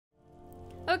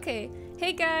Okay,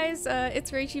 hey guys,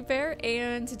 it's Rachie Bear,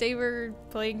 and today we're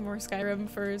playing more Skyrim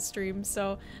for a stream,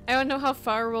 so I don't know how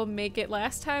far we'll make it.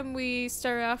 Last time we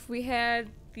started off, we had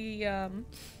the, I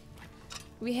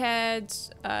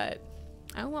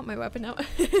don't want my weapon out.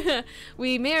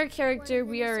 We made our character,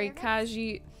 we are a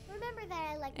Kaji,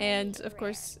 and of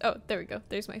course, oh, there we go,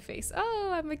 there's my face.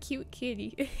 Oh, I'm a cute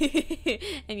kitty.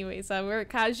 Anyways, we're a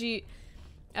Kaji.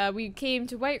 We came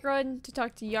to Whiterun to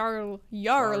talk to Jarl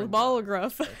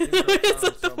Balgruff. It's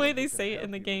like the way they say it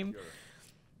in the game.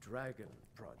 Dragon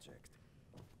project.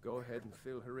 Go ahead and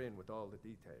fill her in with all the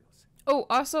details. Oh,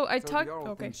 also I So talked. the Jarl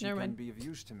Okay, thinks never he mind. can be of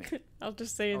use to me. I'll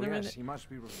just say in a minute. Yes, he must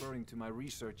be referring to my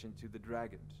research into the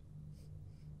dragons.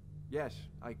 Yes,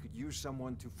 I could use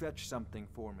someone to fetch something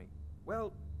for me.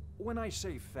 Well, when I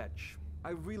say fetch, I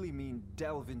really mean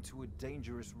delve into a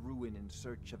dangerous ruin in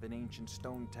search of an ancient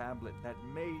stone tablet that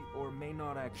may or may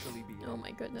not actually be. Oh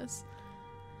my goodness.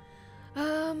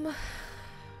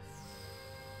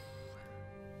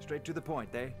 Straight to the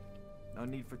point, eh? No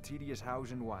need for tedious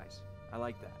hows and whys. I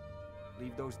like that.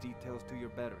 Leave those details to your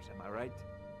betters, am I right?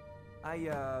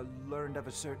 I learned of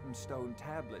a certain stone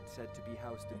tablet said to be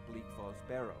housed in Bleak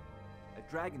Barrow. A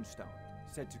dragon stone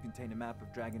said to contain a map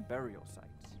of dragon burial sites.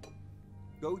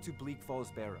 Go to Bleak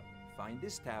Barrow, find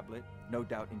this tablet, no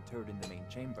doubt interred in the main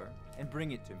chamber, and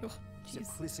bring it to me. Oh,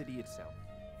 Simplicity itself.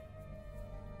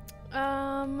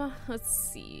 Let's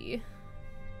see.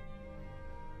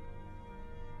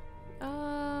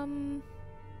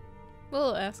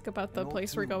 We'll ask about the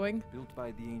place we're going. Built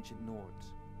by the ancient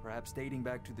Nords, perhaps dating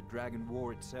back to the Dragon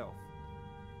War itself.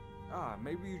 Ah,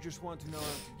 maybe you just want to know how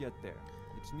to get there.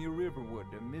 It's near Riverwood,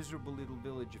 a miserable little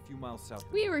village a few miles south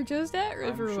of We here. were just at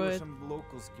Riverwood. I'm sure some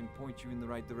locals can point you in the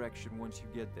right direction once you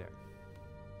get there.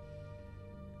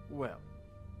 Well,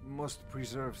 must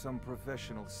preserve some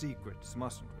professional secrets,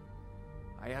 mustn't we?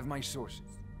 I have my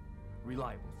sources.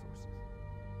 Reliable sources.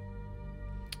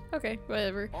 Okay,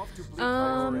 whatever. Off to Bleak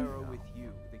Barrow with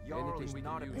you. The Jarl Anything is we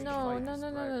not can a use No, to no, fight no, this no,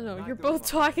 no, dragon. no. You're Neither both of us.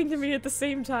 talking to me at the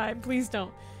same time. Please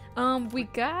don't. We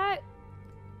got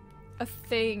a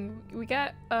thing. We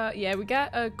got, yeah, we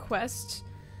got a quest.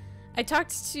 I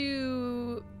talked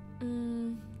to,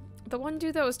 the one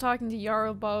dude that was talking to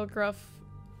Jarl Balgruff.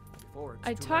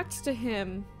 I talked to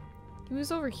him. He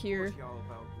was over here.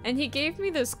 And he gave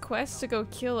me this quest to go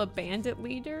kill a bandit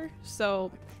leader.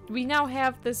 So we now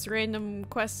have this random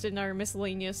quest in our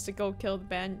miscellaneous to go kill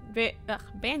the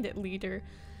bandit leader.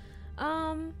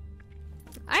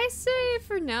 I say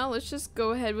for now, let's just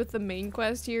go ahead with the main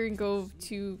quest here and go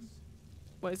to,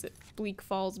 what is it, Bleak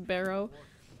Barrow.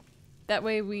 That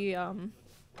way we,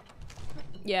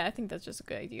 yeah, I think that's just a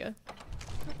good idea.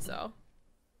 So.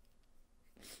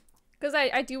 Because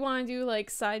I do want to do, like,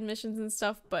 side missions and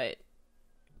stuff, but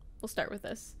we'll start with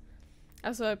this.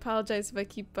 Also, I apologize if I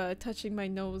keep touching my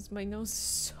nose. My nose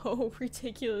is so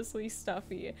ridiculously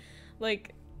stuffy.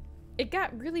 Like, it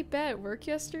got really bad at work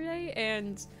yesterday,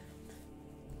 and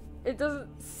it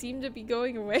doesn't seem to be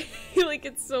going away. Like,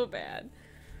 it's so bad.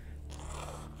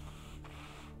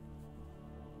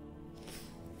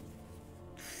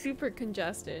 Super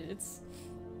congested. It's...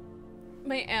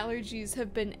 My allergies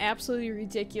have been absolutely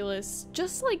ridiculous,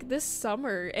 just like this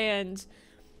summer, and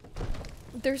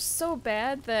they're so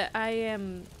bad that I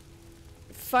am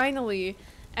finally,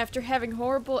 after having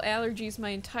horrible allergies my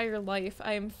entire life,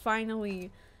 I am finally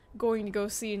going to go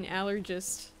see an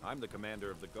allergist. I'm the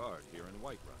commander of the guard here in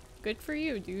Whiterun. Good for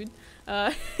you, dude.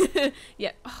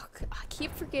 Yeah, oh, I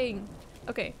keep forgetting.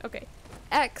 Okay, okay.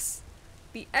 X.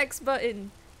 The X button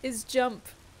is jump.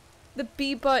 The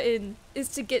B button is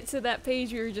to get to that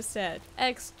page we were just at.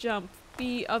 X, jump.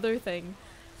 B, other thing.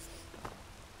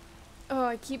 Oh,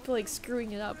 I keep, like,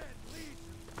 screwing it up.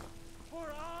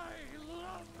 For I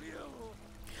love you.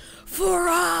 For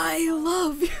I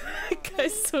love you! That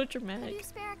guy's so Could dramatic. you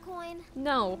spare a coin?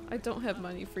 No, I don't have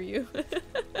money for you.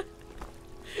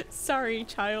 Sorry,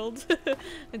 child.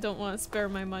 I don't want to spare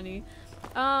my money.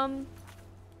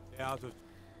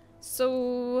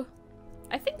 So...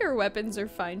 I think our weapons are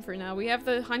fine for now. We have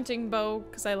the hunting bow,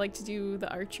 because I like to do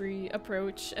the archery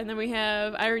approach, and then we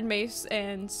have iron mace,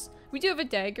 and we do have a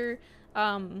dagger.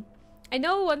 I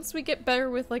know once we get better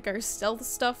with, like, our stealth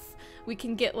stuff, we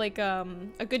can get, like, a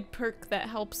good perk that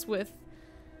helps with,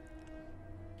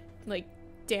 like,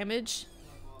 damage.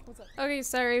 Okay,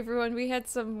 sorry everyone, we had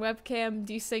some webcam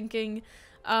desyncing.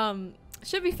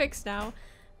 Should be fixed now.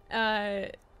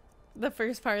 The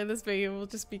first part of this video will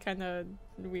just be kind of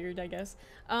weird, I guess.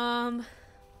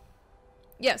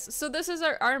 Yes, so this is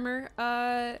our armor.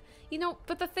 You know,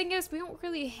 but the thing is, we don't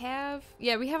really have...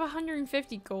 Yeah, we have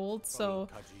 150 gold, so...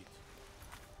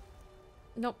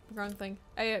 Nope, wrong thing.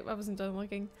 I wasn't done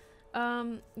looking.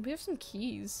 We have some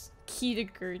keys. Key to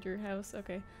Girder House.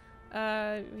 Okay.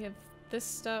 We have this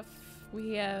stuff.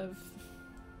 We have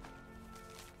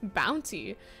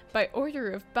bounty by order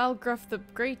of Balgruff the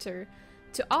Greater.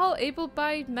 To all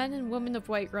able-bodied men and women of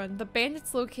Whiterun, the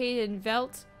bandits located in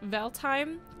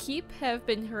Valtheim Keep have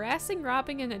been harassing,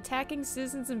 robbing, and attacking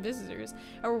citizens and visitors.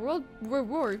 A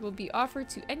reward will be offered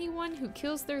to anyone who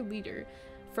kills their leader.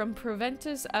 From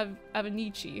Proventus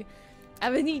Avenici.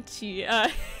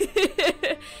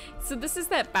 So this is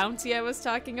that bounty I was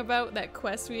talking about, that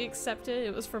quest we accepted.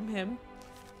 It was from him.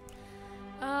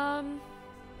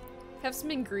 Have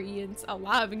some ingredients, a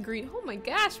lot of ingredients. Oh my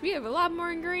gosh, we have a lot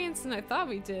more ingredients than I thought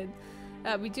we did.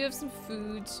 We do have some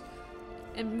food,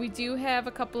 and we do have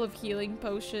a couple of healing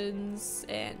potions,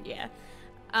 and yeah.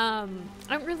 I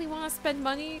don't really want to spend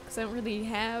money, because I don't really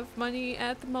have money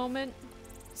at the moment.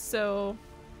 So,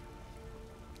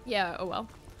 yeah, oh well.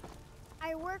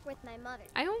 I work with my mother.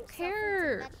 I don't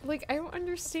care. Like, I don't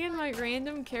understand why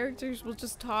random characters will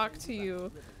just talk to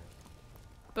you.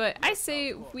 But I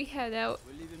say we head out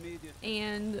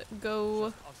and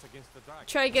go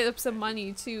try to get up some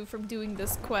money too from doing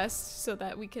this quest so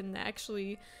that we can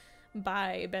actually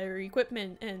buy better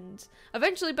equipment and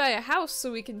eventually buy a house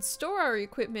so we can store our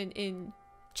equipment in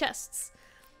chests.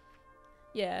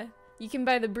 Yeah, you can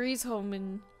buy the Breeze home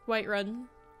in Whiterun.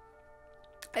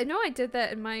 I know I did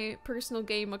that in my personal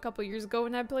game a couple years ago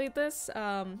when I played this.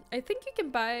 I think you can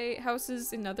buy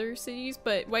houses in other cities,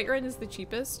 but Whiterun is the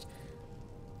cheapest.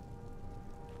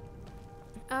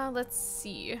 Let's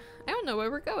see. I don't know where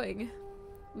we're going.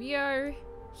 We are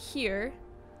here.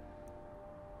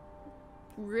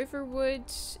 Riverwood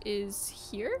is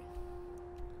here.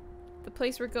 The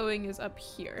place we're going is up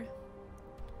here.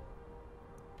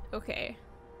 Okay.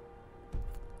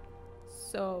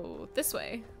 So, this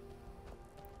way.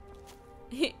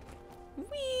 Whee!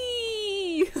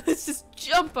 Let's just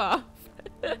jump off.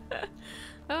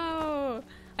 Oh,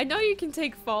 I know you can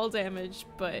take fall damage,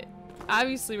 but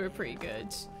obviously we're pretty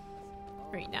good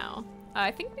right now.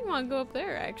 I think we want to go up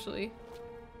there, actually.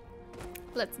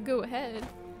 Let's go ahead.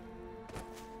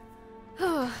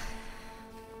 I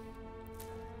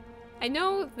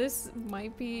know this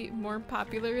might be more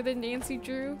popular than Nancy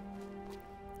Drew,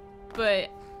 but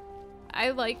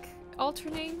I like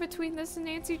alternating between this and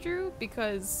Nancy Drew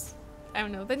because, I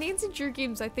don't know, the Nancy Drew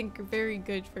games I think are very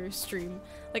good for a stream.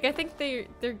 Like, I think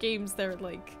they're games that are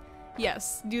like,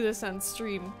 yes, do this on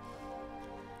stream.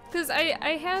 Because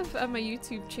I have on my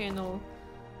YouTube channel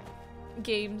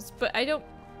games, but I don't,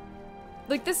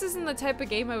 like, this isn't the type of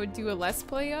game I would do a let's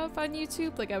play of on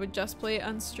YouTube. Like, I would just play it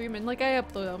on stream, and like, I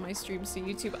upload all my streams to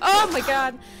YouTube. Oh my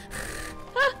god!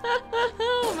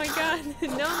 Oh my god!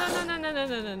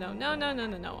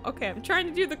 No. Okay, I'm trying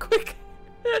to do the quick.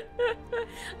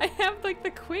 I have like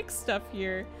the quick stuff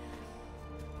here.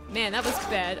 Man, that was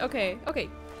bad. Okay,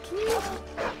 can you?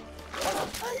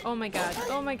 Oh my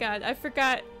god! I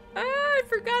forgot. I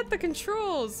forgot the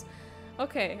controls.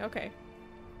 Okay.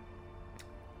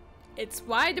 It's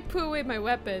Y to put away my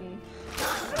weapon.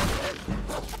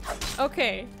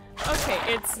 Okay,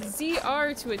 it's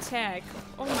ZR to attack.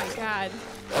 Oh my god.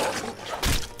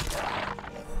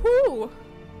 Whew!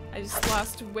 I just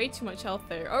lost way too much health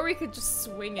there. Or we could just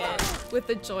swing it with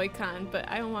the Joy-Con, but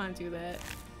I don't want to do that.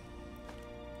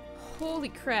 Holy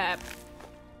crap.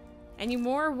 Any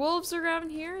more wolves around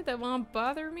here that want to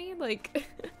bother me? Like,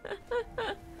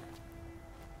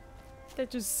 that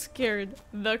just scared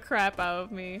the crap out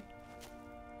of me.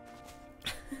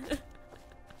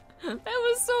 That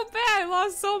was so bad. I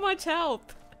lost so much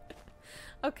health.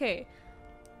 Okay.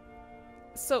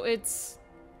 So it's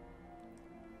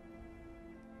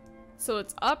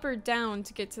up or down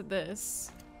to get to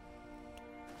this.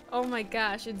 Oh my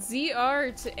gosh, it's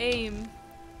ZR to aim.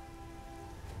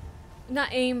 Not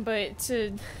aim, but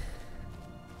to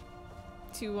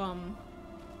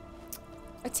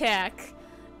attack.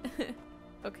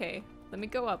 Okay, let me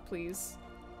go up, please.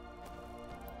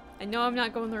 I know I'm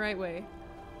not going the right way.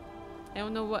 I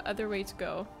don't know what other way to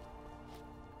go.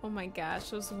 Oh my gosh,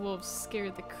 those wolves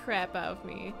scared the crap out of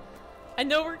me. I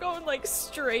know we're going like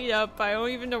straight up, but I don't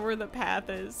even know where the path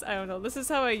is. I don't know. This is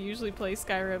how I usually play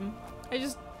Skyrim. I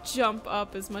just jump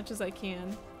up as much as I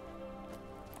can.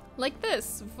 Like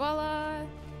this. Voila!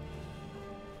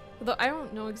 Although I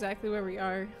don't know exactly where we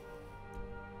are.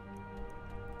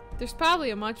 There's probably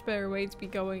a much better way to be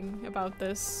going about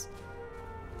this.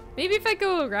 Maybe if I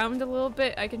go around a little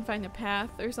bit, I can find a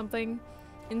path or something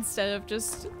instead of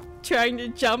just trying to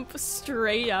jump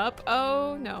straight up.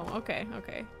 Oh, no. Okay.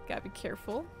 Gotta be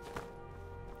careful.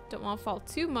 Don't want to fall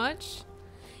too much.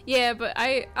 Yeah, but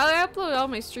I upload all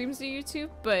my streams to YouTube,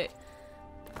 but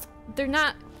they're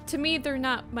not, to me, they're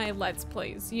not my Let's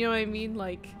Plays. You know what I mean?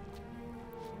 Like,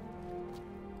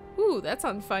 ooh, that's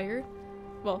on fire.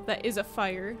 Well, that is a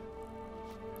fire.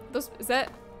 Is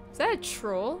that a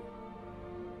troll?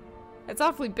 It's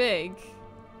awfully big.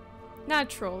 Not a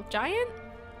troll. Giant?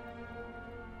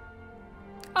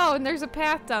 Oh, and there's a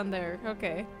path down there.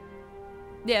 Okay.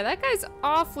 Yeah, that guy's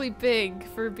awfully big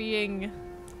for being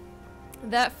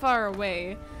that far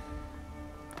away.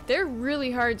 They're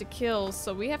really hard to kill,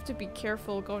 so we have to be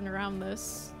careful going around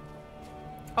this.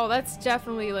 Oh, that's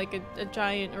definitely like a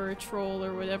giant or a troll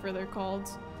or whatever they're called.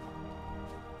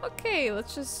 Okay,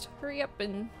 let's just hurry up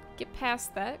and get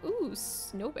past that. Ooh,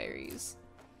 snowberries.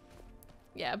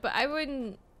 Yeah, but I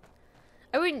wouldn't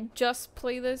just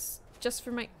play this just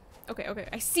for my... Okay, okay,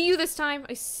 I see you this time.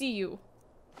 I see you.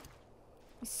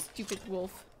 You stupid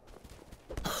wolf.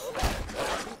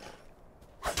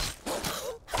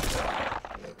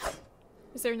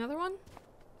 Is there another one?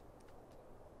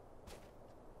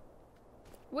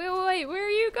 Wait, where are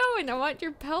you going? I want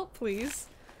your pelt, please.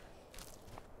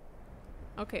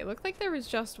 Okay, looked like there was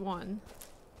just one.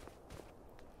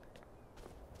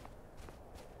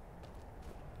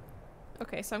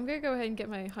 Okay, so I'm gonna go ahead and get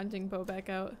my hunting bow back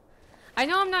out. I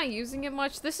know I'm not using it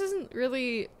much. This isn't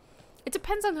really... It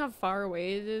depends on how far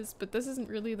away it is, but this isn't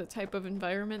really the type of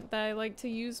environment that I like to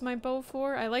use my bow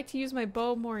for. I like to use my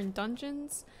bow more in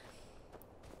dungeons.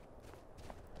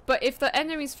 But if the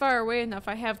enemy's far away enough,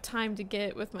 I have time to get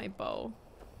it with my bow.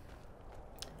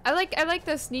 I like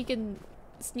the sneaking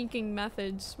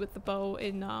methods with the bow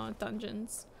in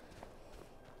dungeons.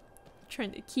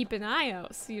 Trying to keep an eye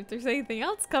out, see if there's anything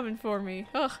else coming for me.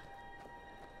 Ugh.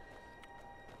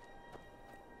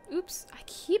 Oops, I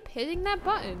keep hitting that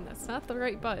button. That's not the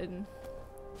right button.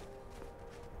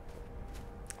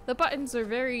 The buttons are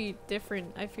very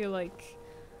different, I feel like,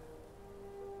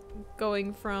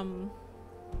 going from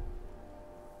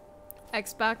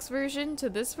Xbox version to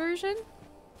this version.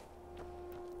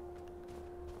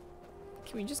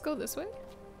 Can we just go this way?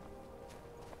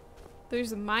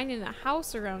 There's a mine and a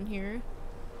house around here.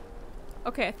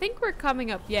 Okay, I think we're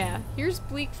coming up. Yeah, here's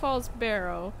Bleak Falls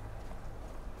Barrow.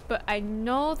 But I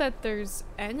know that there's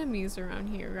enemies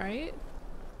around here, right?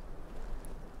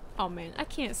 Oh man, I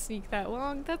can't sneak that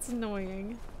long. That's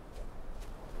annoying.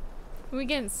 When we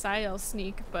get inside, I'll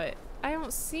sneak, but I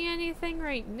don't see anything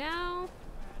right now.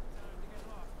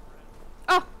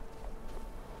 Oh!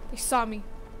 They saw me.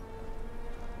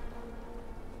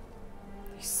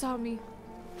 They saw me.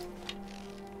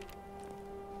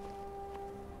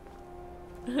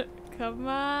 Come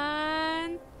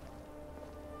on.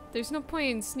 There's no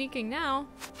point in sneaking now.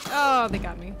 Oh, they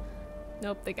got me.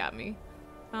 Nope, they got me.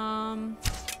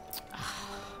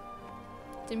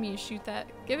 Didn't mean to shoot that.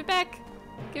 Give it back.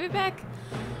 Give it back.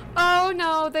 Oh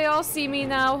no, they all see me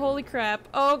now. Holy crap.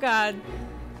 Oh god.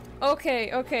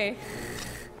 Okay, okay.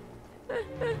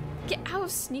 Get out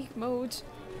of sneak mode.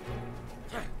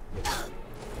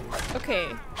 Okay.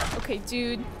 Okay,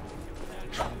 dude.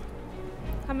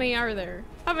 How many are there?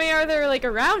 How many are there, like,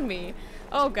 around me?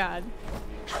 Oh god.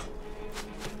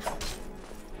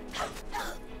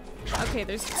 Okay,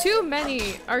 there's too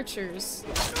many archers.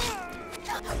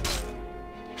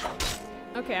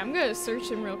 Okay, I'm gonna search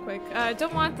him real quick. I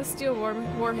don't want the steel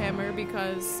warhammer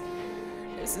because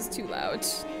this is too loud.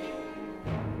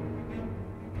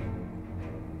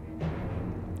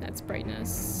 That's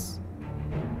brightness.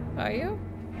 Are you?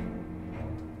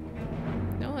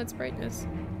 No, that's brightness.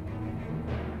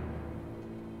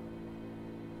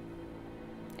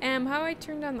 How do I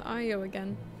turn down the audio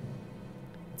again?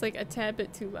 It's like a tad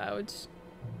bit too loud.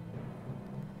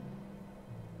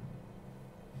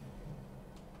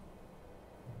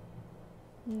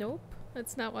 Nope,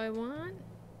 that's not what I want.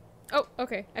 Oh,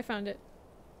 okay, I found it.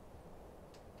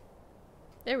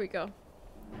 There we go.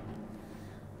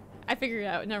 I figured it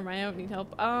out. Never mind, I don't need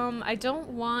help. I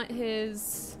don't want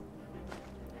his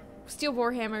steel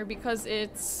warhammer because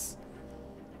it's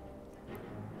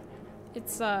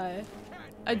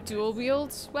a dual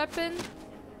wield weapon.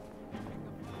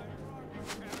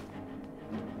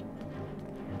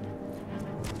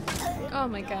 Oh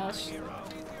my gosh.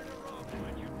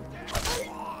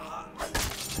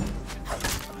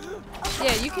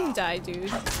 Yeah, you can die,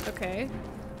 dude. Okay.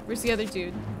 Where's the other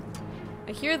dude?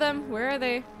 I hear them. Where are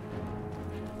they?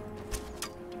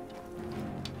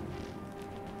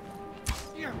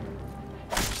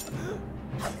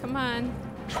 Come on.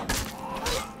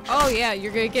 Oh yeah,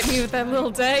 you're gonna get me with that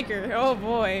little dagger. Oh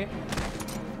boy.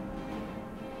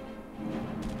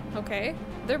 Okay.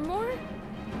 There more?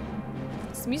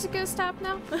 Is the music gonna stop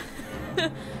now?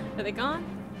 Are they gone?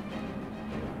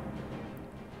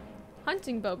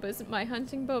 hunting bow, but isn't my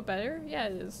hunting bow better? Yeah,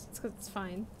 it is. It's 'cause it's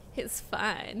fine. It's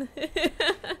fine.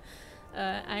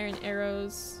 Iron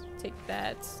arrows. Take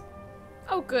that.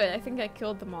 Oh, good. I think I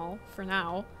killed them all for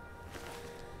now.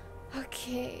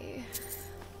 Okay.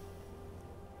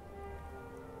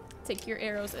 Take your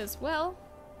arrows as well.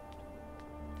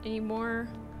 Any more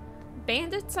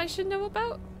bandits I should know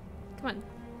about? Come on.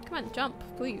 Come on, jump,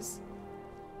 please.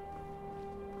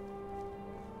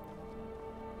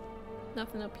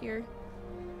 Nothing up here.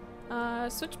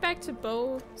 Switch back to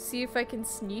bow, see if I can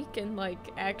sneak and, like,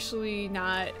 actually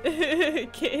not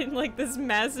get in, like, this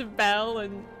massive battle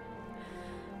and...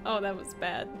 Oh, that was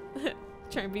bad.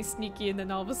 Trying to be sneaky and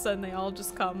then all of a sudden they all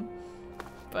just come.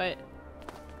 But...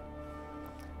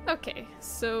 Okay,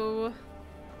 so...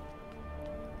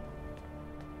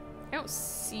 I don't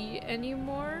see any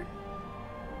more.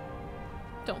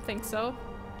 Don't think so.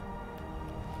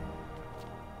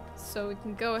 So we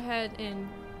can go ahead and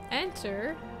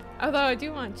enter. Although I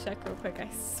do want to check real quick. I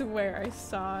swear I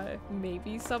saw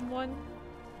maybe someone.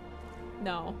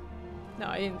 No. No,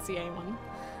 I didn't see anyone.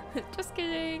 Just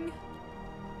kidding.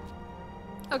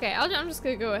 Okay, I'm just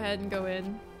gonna go ahead and go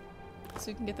in. So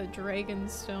we can get the dragon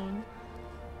stone.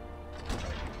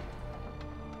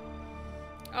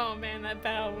 Oh man, that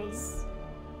battle was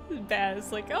bad.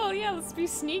 It's like, oh yeah, let's be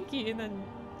sneaky, and then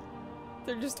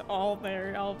they're just all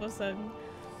there all of a sudden.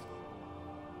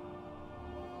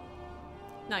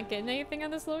 Not getting anything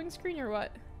on this loading screen or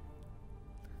what?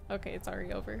 Okay, it's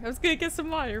already over. I was gonna get some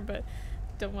water, but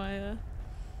don't wanna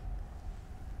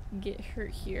get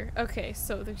hurt here. Okay,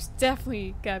 so there's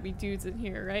definitely gotta be dudes in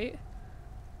here, right?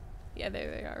 Yeah,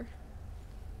 there they are.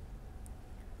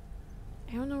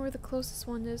 I don't know where the closest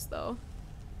one is though.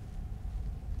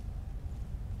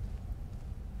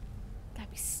 Gotta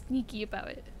be sneaky about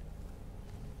it.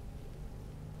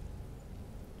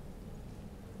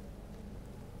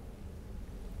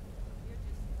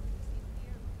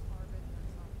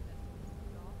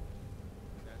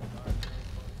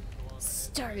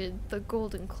 Started the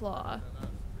golden claw.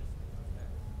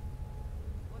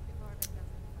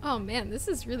 Oh man, this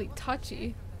is really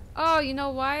touchy. Oh, you know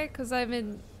why? Because I'm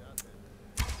in...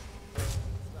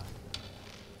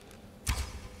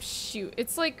 Shoot,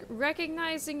 it's like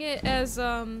recognizing it as, do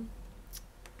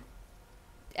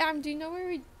you know where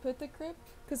we put the grip?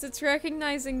 Because it's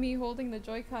recognizing me holding the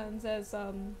Joy-Cons as,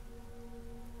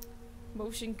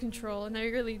 motion control, and I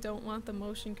really don't want the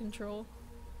motion control.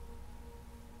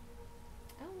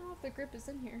 I don't know if the grip is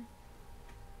in here.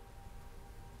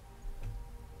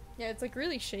 Yeah, it's like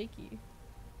really shaky.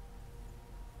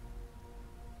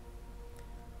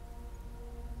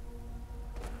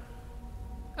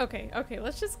 Okay, okay,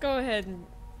 let's just go ahead and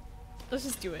let's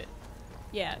just do it.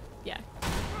 Yeah, yeah.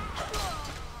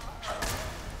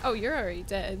 Oh, you're already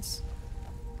dead.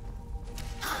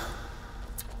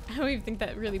 I don't even think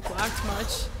that really blocked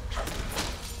much.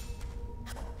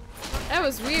 That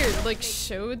was weird, like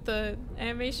showed the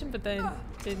animation but then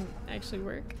didn't actually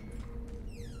work.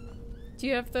 Do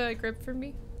you have the grip for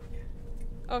me?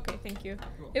 Okay, thank you.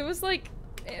 It was like,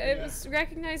 it was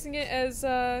recognizing it as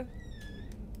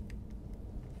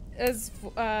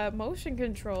motion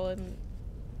control, and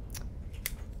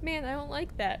man, I don't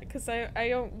like that because I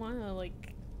don't want to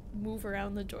like move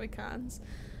around the Joy-Cons.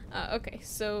 Okay,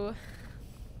 so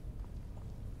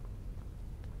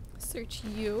search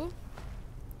you.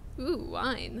 Ooh,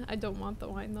 wine. I don't want the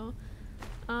wine though.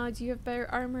 Do you have better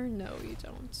armor? No, you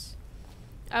don't.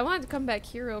 I wanted to come back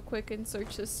here real quick and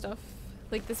search this stuff.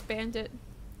 Like this bandit.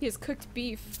 He has cooked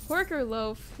beef. Pork or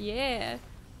loaf. Yeah.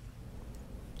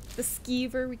 The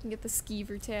skeever. We can get the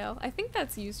skeever tail. I think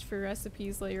that's used for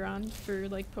recipes later on for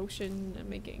like potion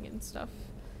making and stuff.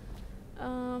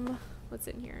 What's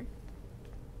in here?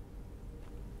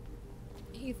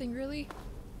 Anything really?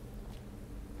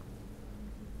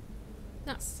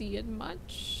 Not seeing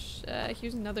much.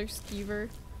 Here's another skeever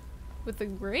with a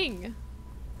ring.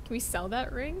 Can we sell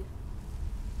that ring?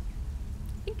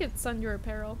 I think it's under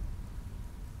apparel.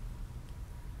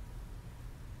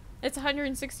 It's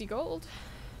 160 gold.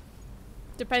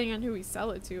 Depending on who we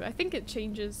sell it to. I think it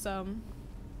changes, I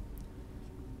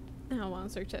don't want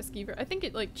to search that skeever. I think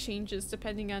it like changes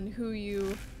depending on who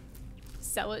you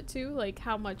sell it to, like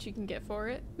how much you can get for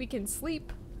it. We can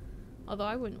sleep. Although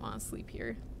I wouldn't want to sleep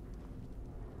here.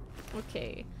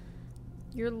 Okay.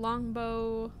 Your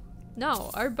longbow.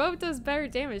 No, our bow does better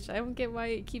damage. I don't get why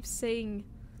it keeps saying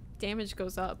damage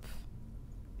goes up.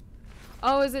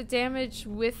 Oh, is it damage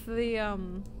with the,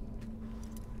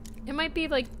 it might be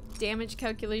like damage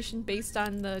calculation based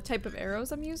on the type of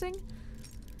arrows I'm using.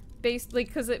 Based, like,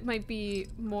 because it might be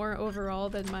more overall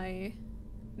than my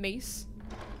mace.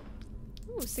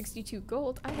 Ooh, 62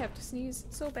 gold. I have to sneeze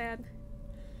so bad.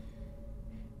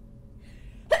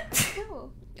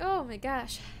 Oh my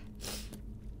gosh.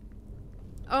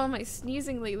 Oh, my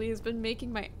sneezing lately has been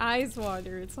making my eyes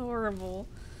water. It's horrible.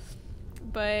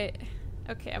 But,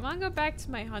 okay, I'm gonna go back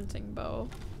to my hunting bow.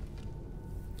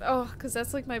 Oh, because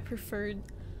that's like my preferred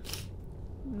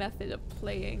method of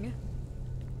playing.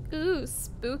 Ooh,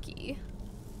 spooky.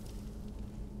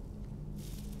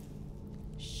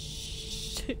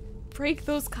 Shh. Break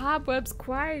those cobwebs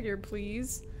quieter,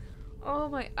 please. Oh,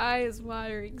 my eye is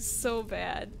watering so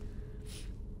bad.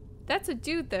 That's a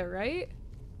dude there, right?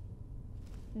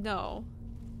 No.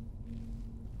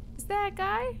 Is that a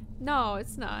guy? No,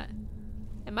 it's not.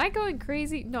 Am I going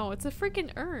crazy? No, it's a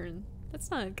freaking urn.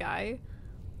 That's not a guy.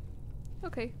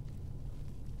 Okay.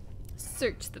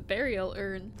 Search the burial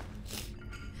urn.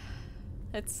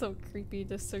 That's so creepy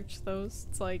to search those.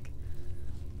 It's like...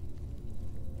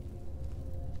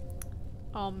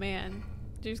 Oh man.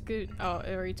 There's good. Oh,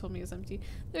 it already told me it was empty.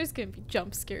 There's gonna be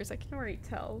jump scares. I can already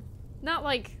tell. Not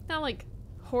like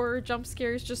horror jump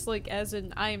scares, just like as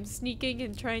in I am sneaking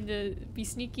and trying to be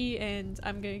sneaky and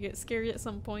I'm gonna get scared at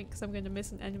some point because I'm gonna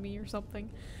miss an enemy or something.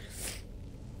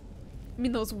 I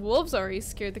mean, those wolves already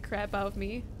scared the crap out of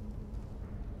me.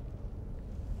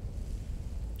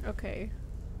 Okay.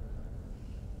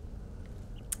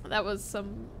 That was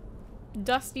some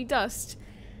dusty dust.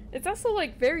 It's also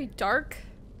like very dark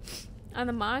on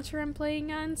the monitor I'm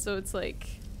playing on, so it's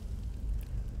like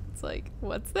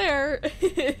what's there?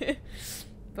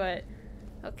 But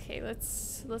okay,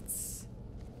 let's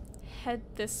head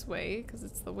this way because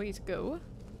it's the way to go.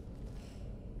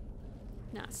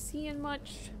 Not seeing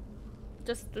much,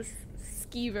 just this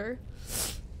skeever.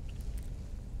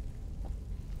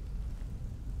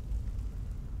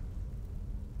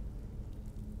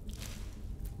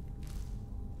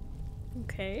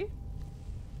 Okay.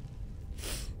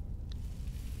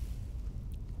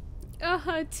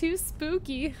 Too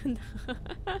spooky.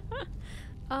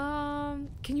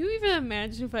 Can you even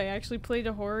imagine if I actually played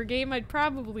a horror game? I'd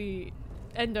probably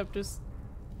end up just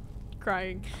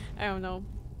crying. I don't know.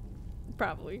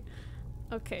 Probably.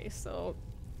 Okay, so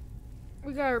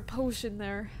we got our potion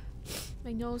there.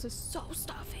 My nose is so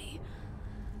stuffy.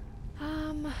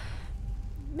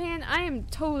 Man, I am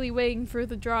totally waiting for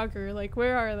the Draugr. Like,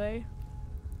 where are they?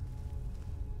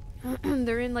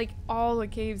 They're in like all the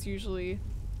caves usually.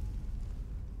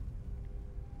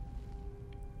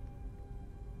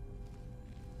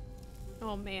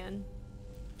 Oh man.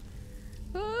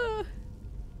 Ah.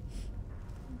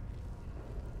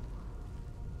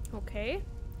 Okay.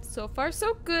 So far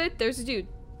so good. There's a dude.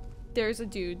 There's a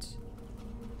dude.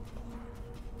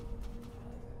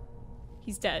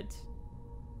 He's dead.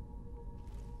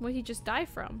 What did he just die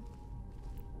from?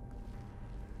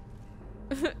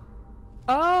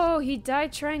 Oh, he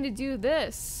died trying to do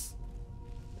this.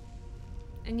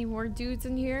 Any more dudes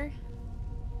in here?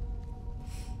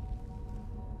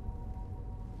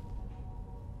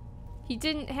 He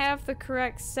didn't have the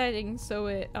correct setting, so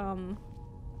it,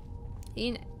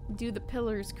 he didn't do the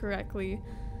pillars correctly.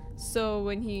 So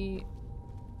when he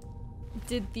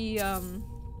did the,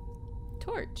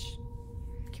 torch.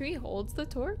 Can he hold the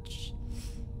torch?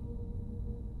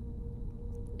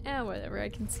 Eh, whatever, I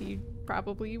can see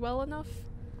probably well enough.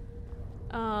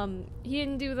 He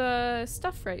didn't do the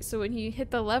stuff right, so when he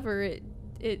hit the lever,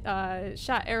 it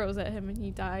shot arrows at him and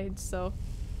he died, so...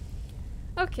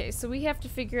 Okay, so we have to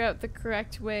figure out the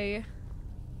correct way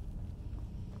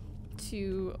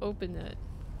to open it.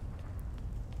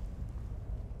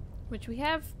 Which we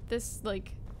have this,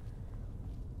 like,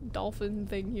 dolphin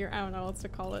thing here. I don't know what to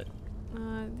call it.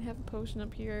 Have a potion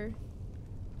up here.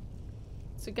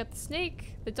 So we got the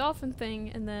snake, the dolphin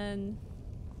thing, and then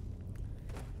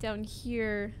down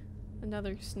here,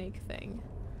 another snake thing.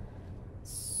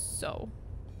 So,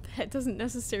 that doesn't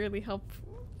necessarily help,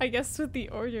 I guess, with the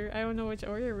order. I don't know which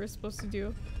order we're supposed to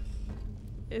do.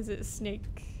 Is it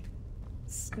snake,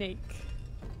 snake,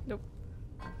 nope,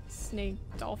 snake,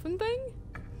 dolphin thing?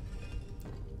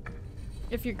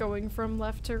 If you're going from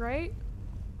left to right,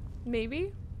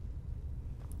 maybe.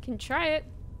 Can try it.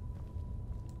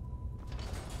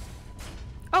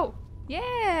 Oh,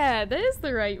 yeah, that is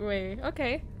the right way.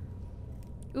 Okay.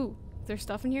 Ooh, is there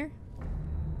stuff in here?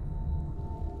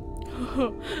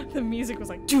 The music was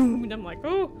like doom, and I'm like,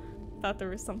 oh, thought there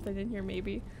was something in here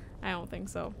maybe. I don't think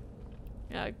so.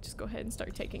 Yeah, just go ahead and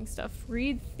start taking stuff.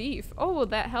 Read thief. Oh, will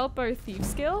that help our thief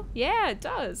skill? Yeah, it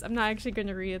does. I'm not actually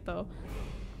gonna read it though.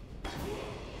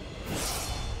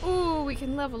 Ooh, we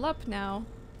can level up now.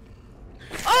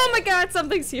 Oh my god,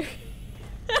 something's here.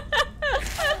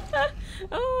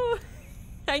 Oh,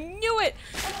 I knew it.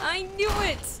 I knew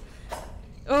it.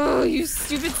 Oh, you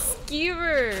stupid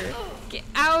skeever! Get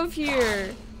out of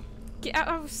here! Get out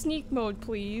of sneak mode,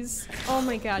 please. Oh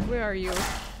my god, where are you?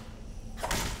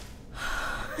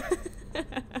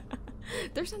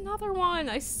 There's another one!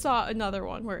 I saw another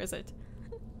one. Where is it?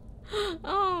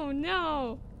 Oh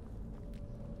no!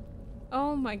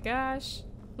 Oh my gosh.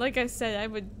 Like I said, I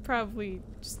would probably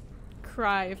just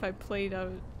cry if I played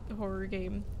a horror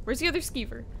game. Where's the other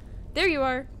skeever? There you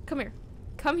are! Come here.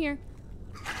 Come here.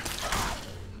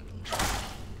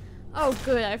 Oh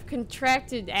good, I've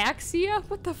contracted axia?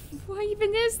 What the what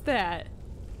even is that?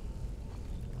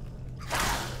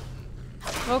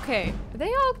 Okay, are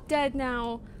they all dead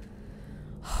now?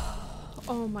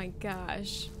 Oh my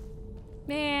gosh.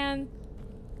 Man.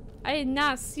 I did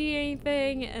not see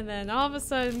anything, and then all of a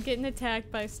sudden I'm getting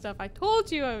attacked by stuff. I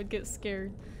told you I would get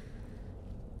scared.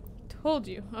 Told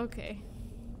you. Okay.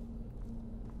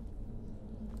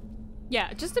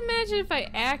 Yeah, just imagine if I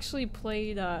actually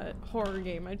played a horror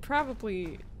game. I'd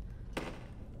probably...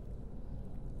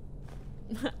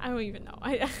 I don't even know.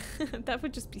 That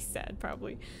would just be sad,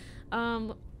 probably.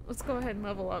 Let's go ahead and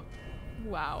level up.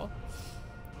 Wow.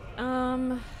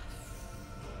 I'll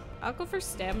go for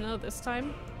stamina this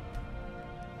time.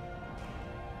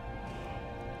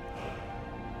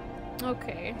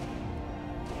 Okay.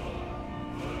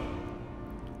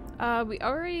 We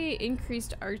already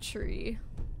increased archery.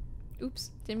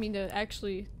 Oops, didn't mean to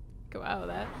actually go out of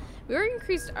that. We already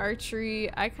increased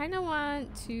archery. I kind of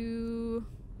want to...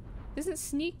 Isn't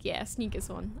sneak? Yeah, sneak is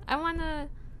one. I want to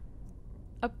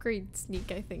upgrade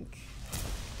sneak, I think.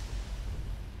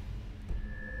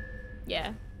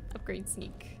 Yeah, upgrade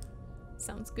sneak.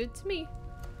 Sounds good to me.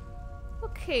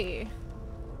 Okay.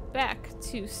 Back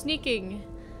to sneaking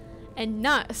and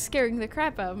not scaring the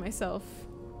crap out of myself.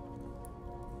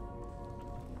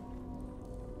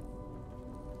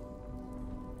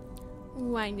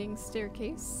 Winding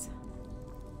staircase.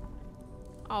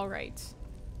 Alright.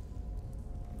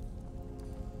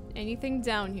 Anything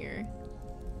down here?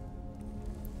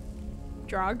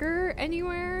 Draugr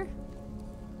anywhere?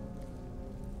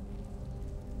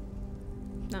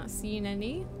 Not seeing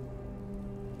any.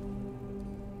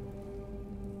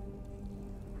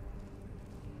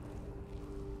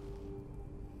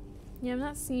 Yeah, I'm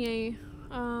not seeing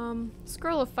a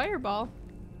scroll of fireball.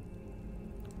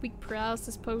 Weak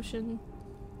paralysis potion.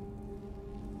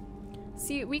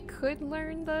 See, we could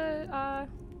learn the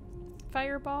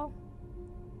fireball.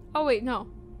 Oh wait, no.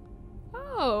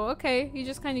 Oh, okay. You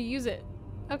just kind of use it.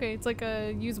 Okay, it's like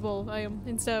a usable item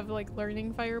instead of like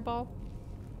learning fireball.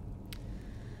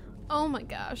 Oh my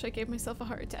gosh, I gave myself a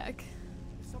heart attack.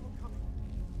 Is someone coming?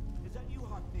 Is that you,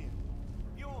 Haknir?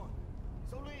 Bjorn?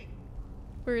 Soling?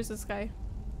 Where is this guy?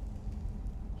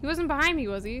 He wasn't behind me,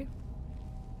 was he?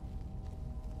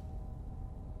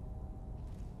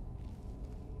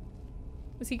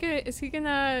 Is he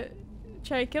gonna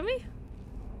try to kill me?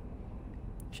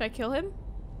 Should I kill him?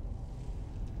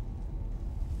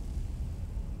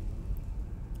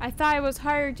 I thought I was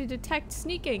hired to detect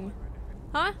sneaking.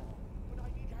 Huh? But I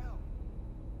need help.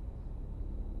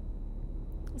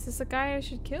 Is this a guy I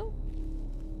should kill?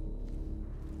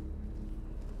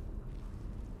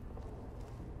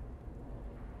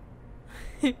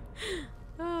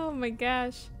 Oh my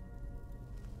gosh.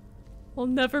 I'll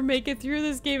never make it through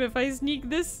this game if I sneak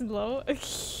this slow.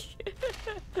 Let's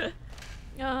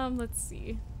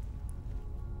see.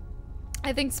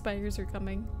 I think spiders are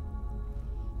coming.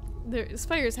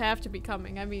 Spiders have to be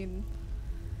coming, I mean...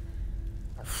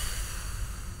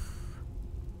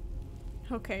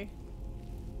 Okay.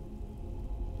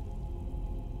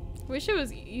 Wish it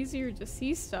was easier to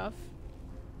see stuff.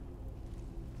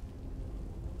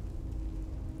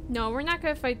 No, we're not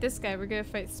gonna fight this guy, we're gonna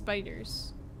fight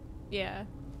spiders. Yeah.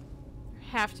 There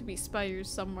have to be spiders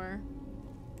somewhere.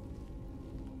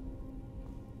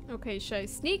 Okay, should I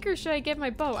sneak or should I get my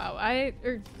bow out?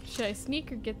 Or should I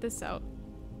sneak or get this out?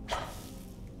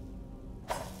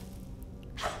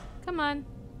 Come on.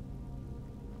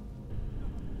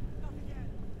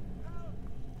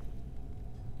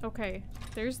 Okay,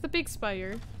 there's the big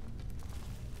spider.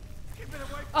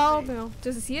 Oh no,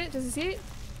 does it see it? Does it see it?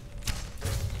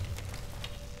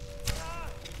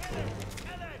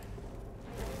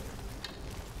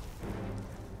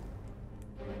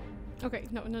 Okay,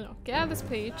 no, no, no. Get out of this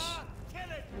page.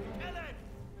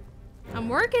 I'm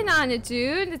working on it,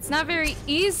 dude. It's not very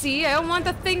easy. I don't want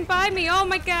the thing by me. Oh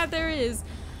my god, there it is.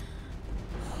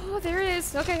 Oh, there it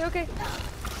is. Okay, okay.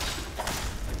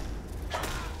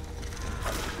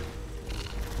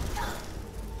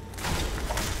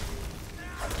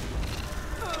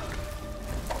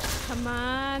 Come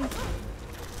on.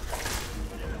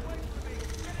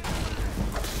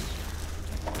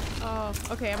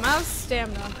 Okay, I'm out of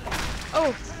stamina.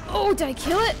 Oh! Oh, did I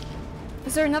kill it?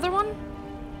 Is there another one?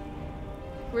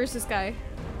 Where's this guy?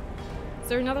 Is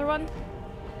there another one?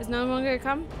 Is another one gonna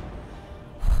come?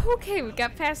 Okay, we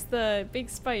got past the big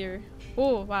spider.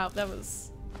 Oh, wow, that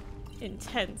was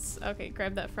intense. Okay,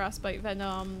 grab that frostbite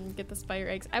venom, get the spider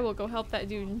eggs. I will go help that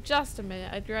dude in just a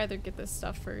minute. I'd rather get this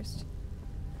stuff first.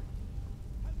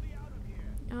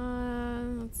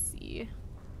 Let's see.